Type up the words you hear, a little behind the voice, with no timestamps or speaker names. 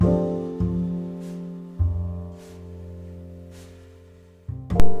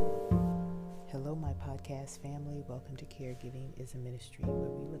podcast family. Welcome to Caregiving is a Ministry, where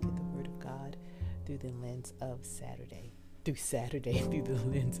we look at the Word of God through the lens of through the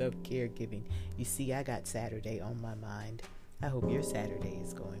lens of caregiving. You see, I got Saturday on my mind. I hope your Saturday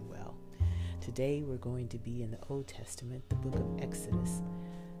is going well. Today we're going to be in the Old Testament, the book of Exodus,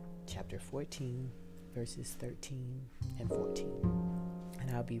 chapter 14, verses 13 and 14.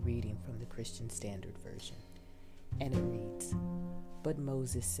 And I'll be reading from the Christian Standard Version. And it reads, "But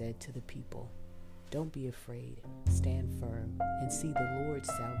Moses said to the people, 'Don't be afraid, stand firm, and see the Lord's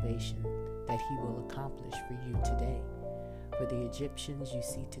salvation that he will accomplish for you today. For the Egyptians you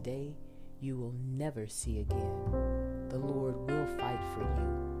see today, you will never see again. The Lord will fight for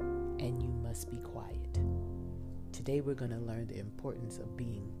you, and you must be quiet.'" Today we're going to learn the importance of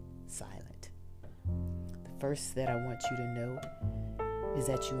being silent. The first that I want you to know is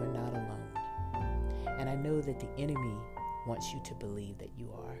that you are not alone. And I know that the enemy wants you to believe that you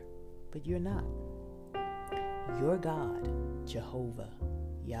are, but you're not. Your God, Jehovah,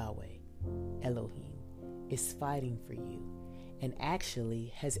 Yahweh, Elohim, is fighting for you and actually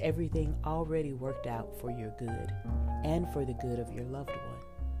has everything already worked out for your good and for the good of your loved one.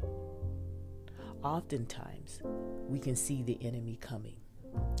 Oftentimes, we can see the enemy coming.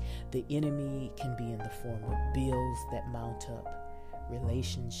 The enemy can be in the form of bills that mount up,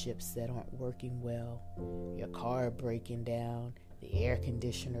 relationships that aren't working well, your car breaking down, the air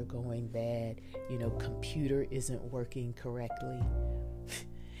conditioner going bad, computer isn't working correctly,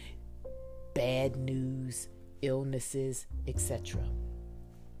 bad news, illnesses, etc.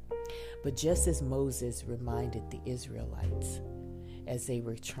 But just as Moses reminded the Israelites as they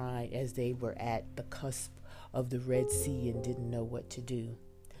were at the cusp of the Red Sea and didn't know what to do,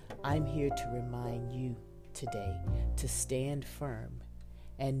 I'm here to remind you today to stand firm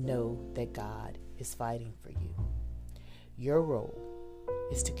and know that God is fighting for you. Your role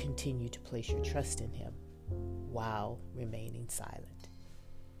is to continue to place your trust in him while remaining silent.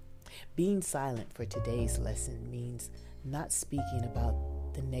 Being silent for today's lesson means not speaking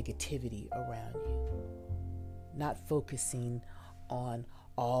about the negativity around you, not focusing on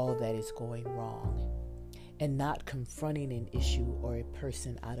all that is going wrong, and not confronting an issue or a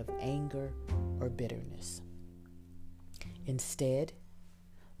person out of anger or bitterness. Instead,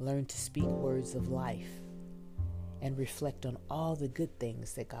 learn to speak words of life and reflect on all the good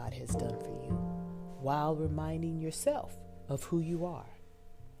things that God has done for you while reminding yourself of who you are.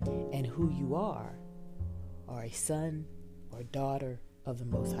 And who you are a son or daughter of the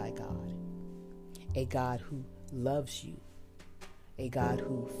Most High God, a God who loves you, a God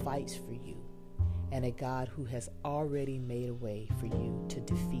who fights for you, and a God who has already made a way for you to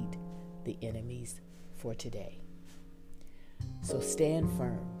defeat the enemies for today. So stand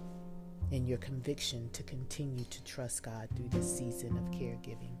firm in your conviction to continue to trust God through this season of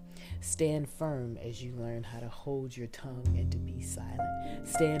caregiving. Stand firm as you learn how to hold your tongue and to be silent.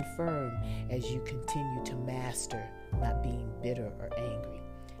 Stand firm as you continue to master not being bitter or angry.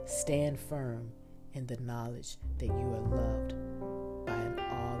 Stand firm in the knowledge that you are loved by an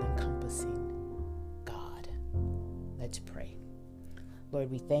all-encompassing God. Let's pray.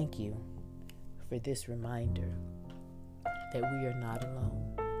 Lord, we thank you for this reminder that we are not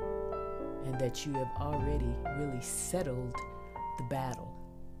alone and that you have already really settled the battle.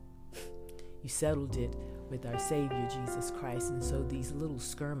 You settled it with our Savior, Jesus Christ. And so these little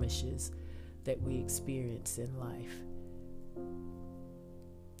skirmishes that we experience in life,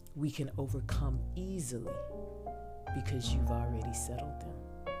 we can overcome easily because you've already settled them.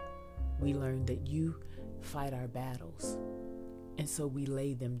 We learned that you fight our battles, and so we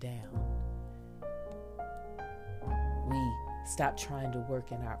lay them down. We stop trying to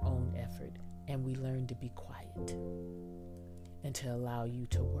work in our own effort, and we learn to be quiet and to allow you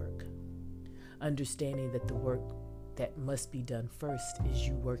to work. Understanding that the work that must be done first is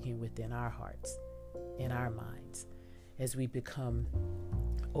you working within our hearts, in our minds, as we become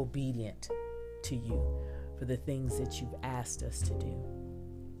obedient to you for the things that you've asked us to do.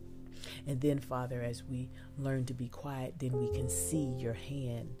 And then, Father, as we learn to be quiet, then we can see your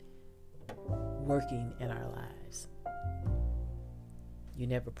hand working in our lives. You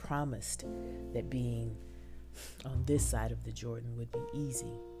never promised that being on this side of the Jordan would be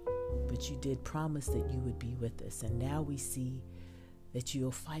easy, but you did promise that you would be with us. And now we see that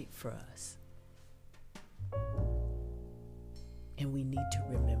you'll fight for us. And we need to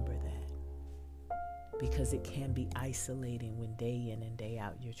remember that, because it can be isolating when day in and day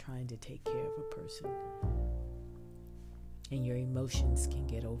out you're trying to take care of a person and your emotions can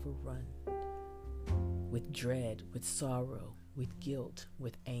get overrun with dread, with sorrow, with guilt,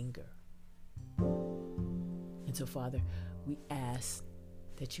 with anger. And so, Father, we ask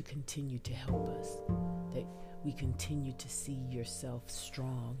that you continue to help us, that we continue to see yourself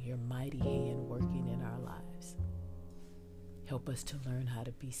strong, your mighty hand working in our lives. Help us to learn how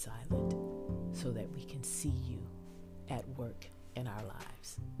to be silent so that we can see you at work in our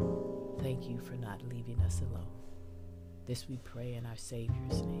lives. Thank you for not leaving us alone. This we pray in our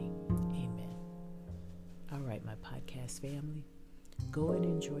Savior's name. Amen. All right, my podcast family, go and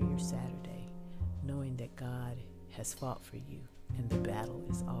enjoy your Saturday, knowing that God has fought for you and the battle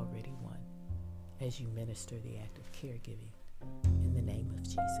is already won as you minister the act of caregiving in the name of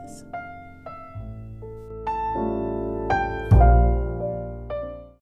Jesus.